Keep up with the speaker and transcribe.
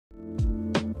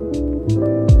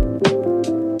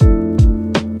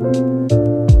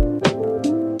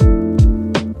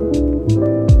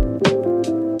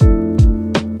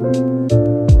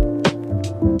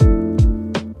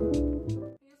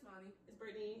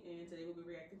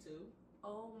too.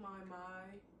 Oh my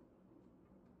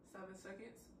 7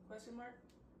 seconds question mark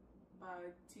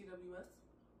by TWS.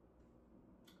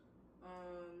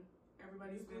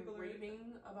 Everybody's been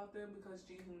raving about them because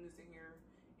Jihoon is in here,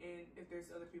 and if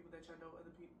there's other people that y'all know, other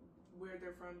people where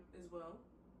they're from as well,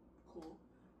 cool.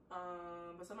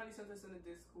 But somebody sent us in the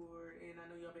Discord, and I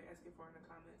know y'all been asking for it in the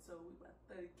comments, so we about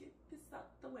to get this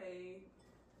out the way.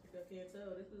 If y'all can't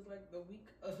tell, this is like the week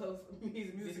of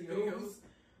music videos.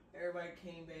 Everybody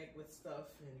came back with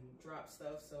stuff and dropped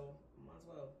stuff, so might as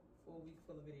well. Full week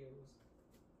full of videos.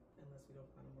 Unless we don't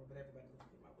find them more, but everybody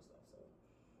came out with stuff, so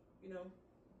you know,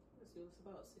 let's do this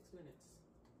about 6 minutes.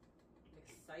 I'm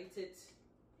excited.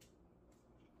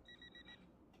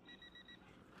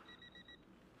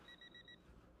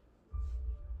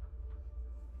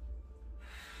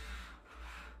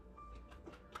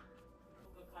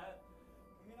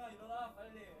 일어나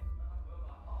빨리.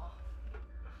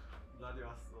 라디오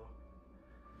왔어.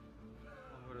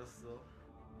 버렸어.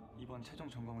 이번 최종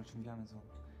점검을 준비하면서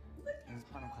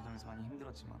연습하는 과정에서 많이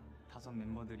힘들었지만 다섯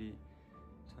멤버들이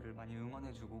저를 많이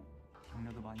응원해주고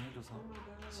격려도 많이 해줘서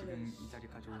지금 이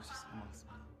자리까지 올 수 있었던 것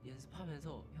같습니다.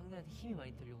 연습하면서 형들한테 힘이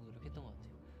많이 들려고 노력했던 것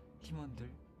같아요.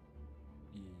 팀원들이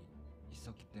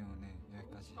있었기 때문에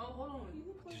여기까지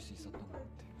버틸 수 있었던 것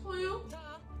같아요.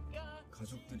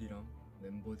 가족들이랑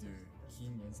멤버들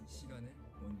긴 연습 시간에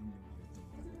원동력이었던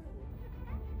것 같아요.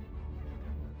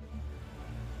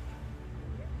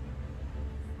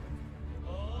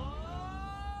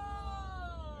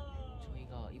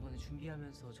 저희가 이번에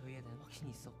준비하면서 저희에 대한 확신이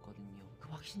있었거든요. 그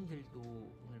확신들도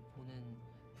오늘 보는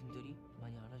분들이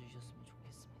많이 알아주셨으면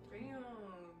좋겠습니다.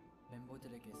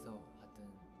 멤버들에게서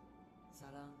받은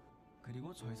사랑,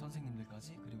 그리고 저희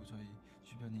선생님들까지, 그리고 저희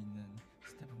주변에 있는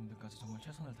스태프분들까지 정말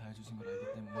최선을 다해주신 걸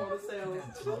알기 때문에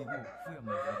최대한 즐기고 후회 없는 무대를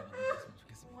만들었으면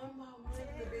좋겠습니다.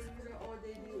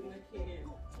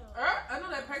 I know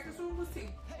that practice room was T.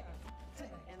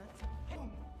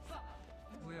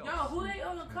 Y'all, who they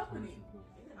own the company?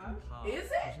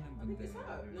 Is it?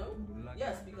 No?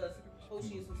 Yes, because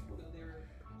Hoshi is supposed to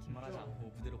긴말하지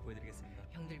않고 무대로 보여드리겠습니다.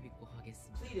 형들 믿고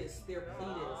하겠습니다. Cletus, they're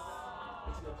Cletus.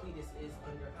 But you know Cletus is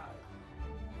under high.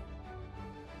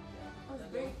 That's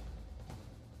big.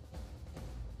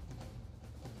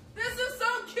 This is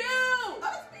so cute!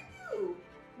 That's cute!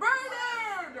 Right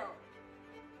there!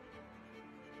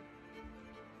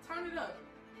 Turn it up.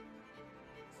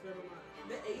 Never mind.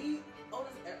 The 8? Oh,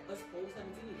 that's full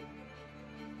 17.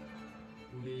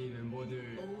 우리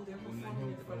멤버들 오늘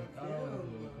형들 따라와줘서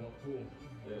고맙고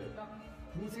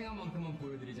고생한 만큼만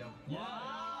보여드리자.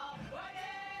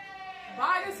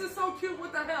 Why this is so cute?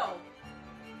 What the hell?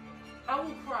 I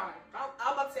will cry. I'm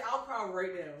about to say I'll cry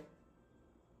right now.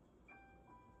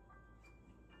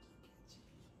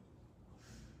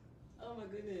 Oh my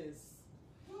goodness.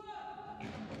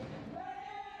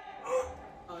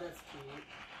 Oh, that's cute.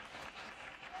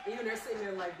 Even they're sitting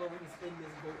there like, bro, he's in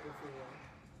this boat before.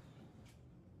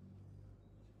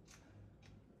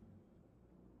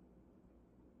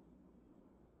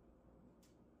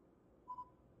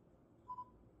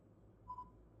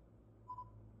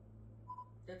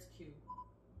 That's cute.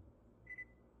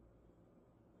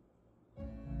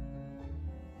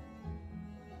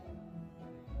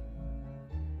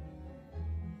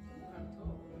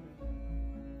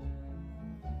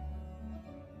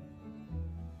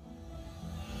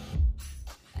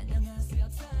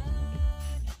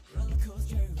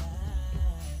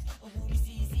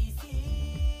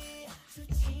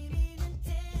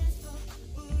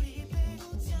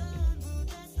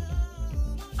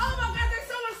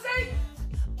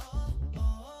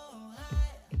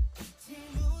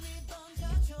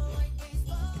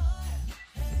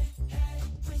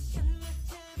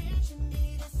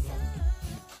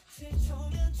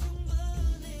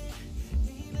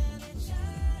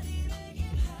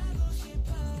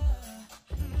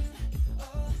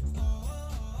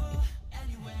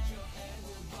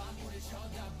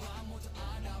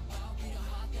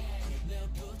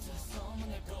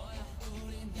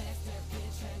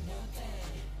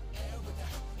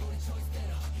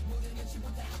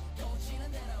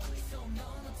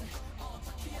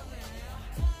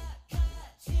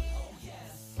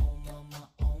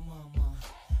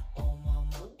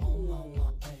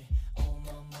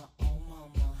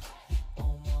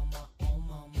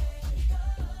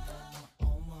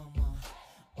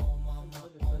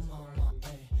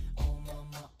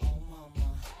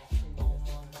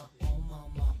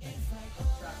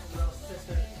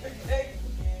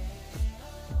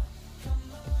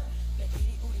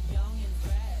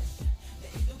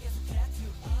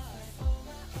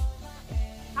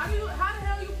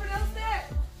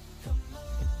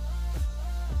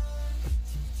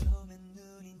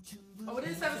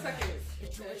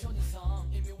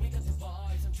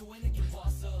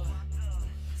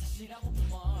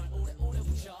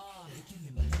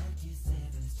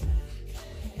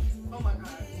 Oh my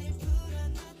god.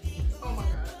 Oh my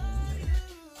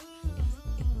god.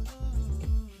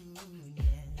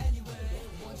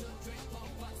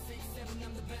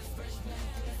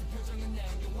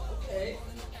 Okay.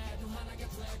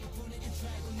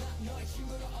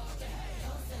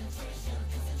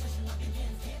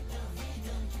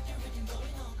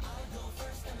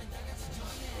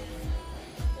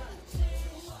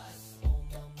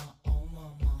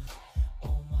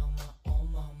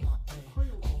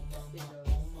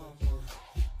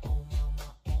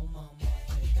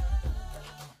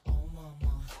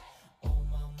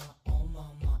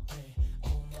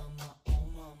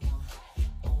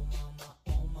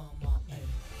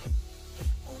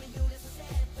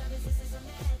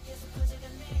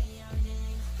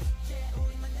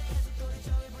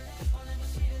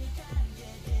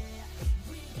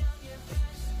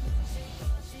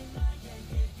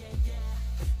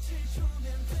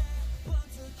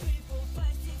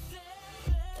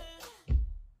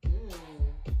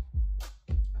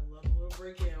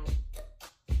 Breakdown.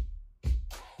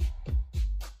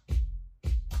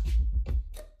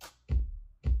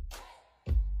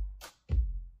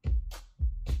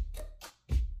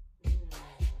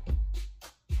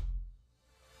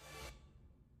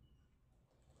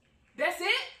 That's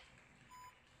it?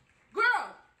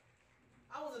 Girl!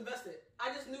 I was invested.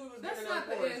 I just knew it was That's gonna not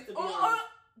the chorus, end. to be Oh, honest.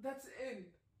 that's the end.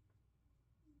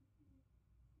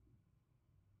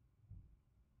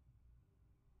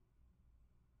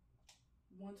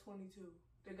 $122.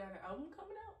 They got an album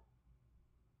coming out?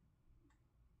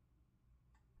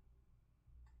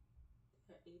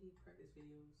 Got 80 practice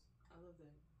videos. I love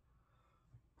that.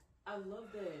 I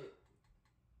love that.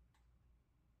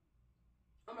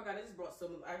 Oh my god, I just brought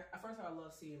some. First of all, I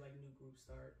love seeing like new groups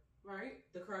start. Right?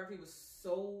 The choreography was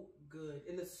so good,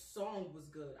 and the song was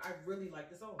good. I really like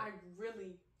the song. I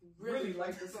really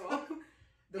like the song.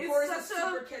 The It's chorus is such a-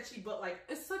 super catchy, but like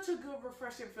It's such a good,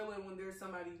 refreshing feeling when there's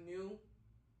somebody new,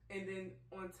 and then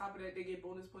on top of that, they get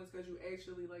bonus points because you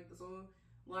actually like the song.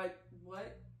 Like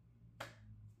what?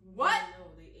 What? No,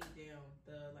 they ate down.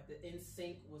 The in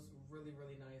sync was really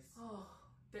nice. Oh,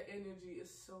 the energy is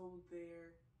so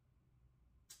there.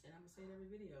 And I'm gonna say it every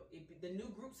video. The new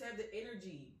groups have the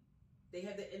energy. They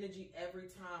have the energy every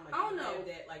time. Like I don't they know. have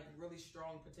that like really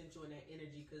strong potential in that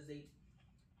energy because they.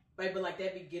 But like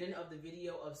that beginning of the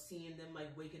video of seeing them like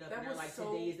waking up That and they're was like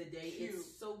so today is the day. cute.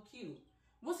 It's so cute.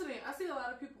 What's the name? I see a lot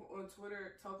of people on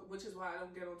Twitter talk, which is why I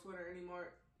don't get on Twitter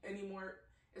anymore,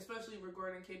 especially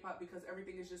regarding K-pop because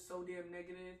everything is just so damn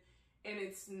negative, and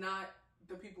it's not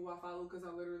the people I follow because I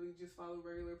literally just follow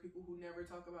regular people who never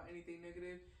talk about anything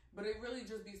negative, but it really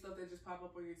just be stuff that just pop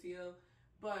up on your TL.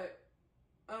 But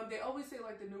they always say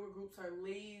like the newer groups are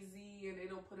lazy and they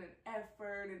don't put in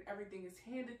effort and everything is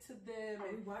handed to them. Are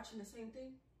And we watching the same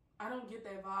thing? I don't get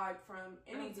that vibe from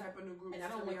any type of new groups. And I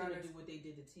don't to be want them to honest. do what they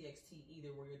did to TXT either,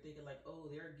 where you're thinking like, oh,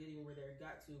 they're getting where they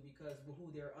got to because of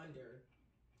who they're under.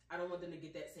 I don't want them to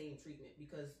get that same treatment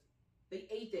because they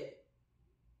ate that.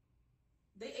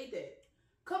 They ate that.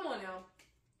 Come on now.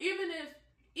 Even if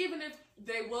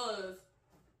they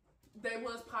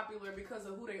was popular because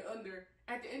of who they under,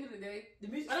 at the end of the day,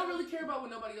 I don't really care about what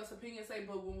nobody else's opinion say,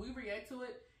 but when we react to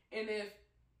it, and if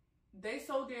they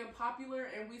so damn popular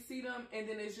and we see them and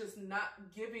then it's just not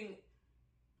giving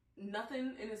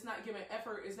nothing and it's not giving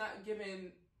effort, it's not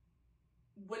giving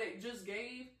what it just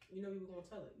gave, you know, we were gonna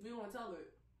tell it. we gonna tell it.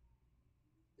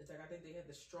 It's like I think they had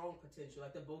the strong potential.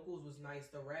 Like the vocals was nice,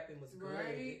 the rapping was good.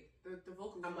 Right? The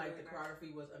vocals I'm were like really the nice.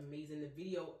 choreography was amazing. The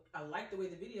video, I like the way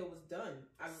the video was done.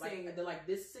 I Same. like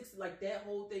this six, like that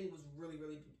whole thing was really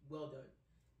well done.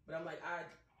 But I'm like I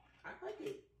like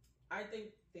it. I think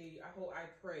I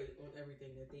pray on everything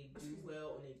that they do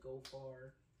well and they go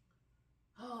far.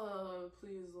 Oh,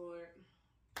 please, Lord.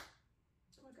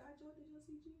 Oh my God, Jordan, did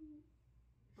you see G?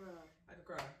 Bruh. I could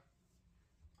cry.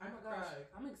 I Oh could my gosh,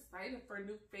 cry. I'm excited for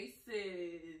new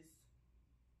faces.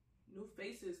 New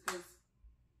faces, because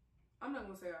I'm not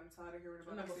going to say I'm tired of hearing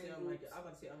I'm about not the gonna say same unlike groups. I'm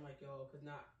about to say unlike y'all, because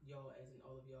not y'all as in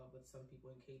all of y'all, but some people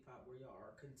in K-pop where y'all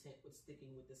are content with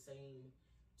sticking with the same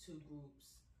two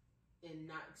groups and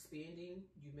not expanding.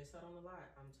 You miss out on a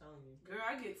lot. I'm telling you. Girl,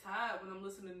 I get tired when I'm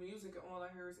listening to music and all I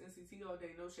hear is NCT all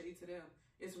day. No shade to them.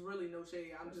 It's really no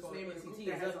shade. I'm just naming a group NCT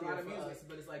that is has up a lot there of for music. us,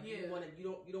 but it's like Yeah. you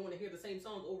don't want to hear the same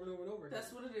songs over and over and over again. That's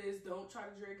what it is. Don't try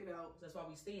to drag it out. That's why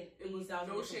we stand. It was 80,000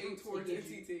 no different shade groups. towards It gives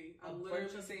you NCT. a I'm bunch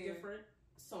literally of saying different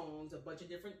songs, a bunch of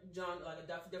different genres, like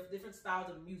different styles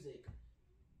of music.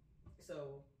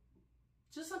 So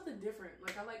just something different.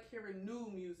 Like I like hearing new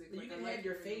music. You like, can have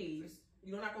your faves.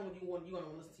 You're not going to you want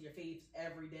to listen to your faves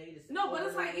every day. No, but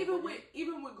it's like even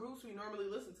with groups we normally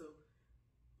listen to.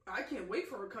 I can't wait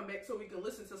for her to come back so we can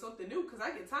listen to something new because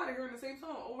I get tired of hearing the same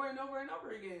song over and over and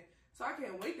over again. So I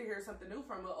can't wait to hear something new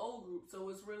from an old group. So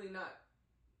it's really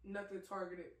nothing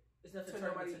targeted. It's nothing to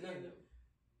targeted nobody to in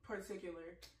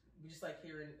particular. We just like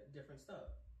hearing different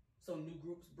stuff. So new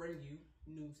groups bring you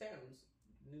new sounds,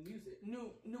 new music,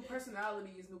 new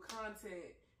personalities, new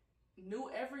content, new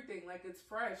everything. Like it's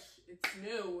fresh, it's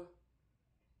new.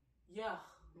 Yeah.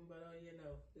 But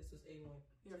this is A1.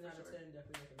 Yeah, 10 out of sure. 10,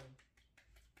 definitely recommend.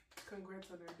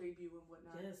 Congrats on their debut and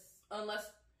whatnot. Yes.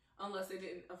 Unless they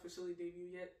didn't officially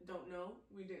debut yet. Don't know.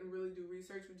 We didn't really do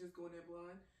research. We just going in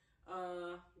blind.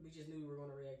 We just knew we were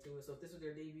going to react to it. So if this was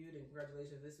their debut, then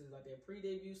congratulations. This is like their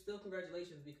pre-debut. Still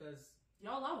congratulations because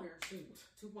y'all out here. Shoot,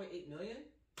 2.8 million.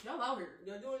 Y'all out here.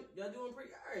 Y'all doing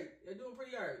pretty alright. You're doing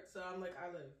pretty alright. So I'm like,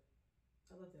 I love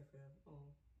that for him.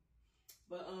 Oh.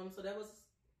 But so that was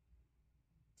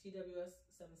TWS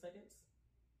 7 seconds.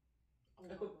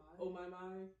 Oh my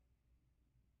mind.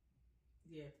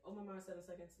 Yeah, oh my mind, 7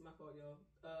 seconds. My fault, y'all.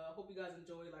 Hope you guys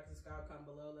enjoy. Like, subscribe, comment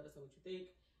below. Let us know what you think.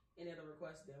 Any other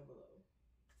requests down below.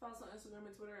 Follow us on Instagram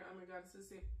and Twitter.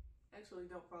 UmbranGoddesses.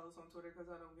 Actually, don't follow us on Twitter because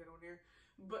I don't get on there.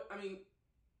 But I mean,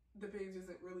 the page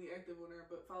isn't really active on there.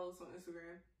 But follow us on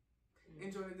Instagram and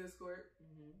join the Discord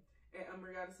at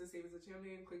UmbranGoddesses. Save as a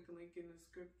champion. Click the link in the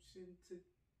description to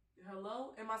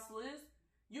hello. And my Sliz.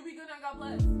 You be good and God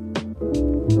bless.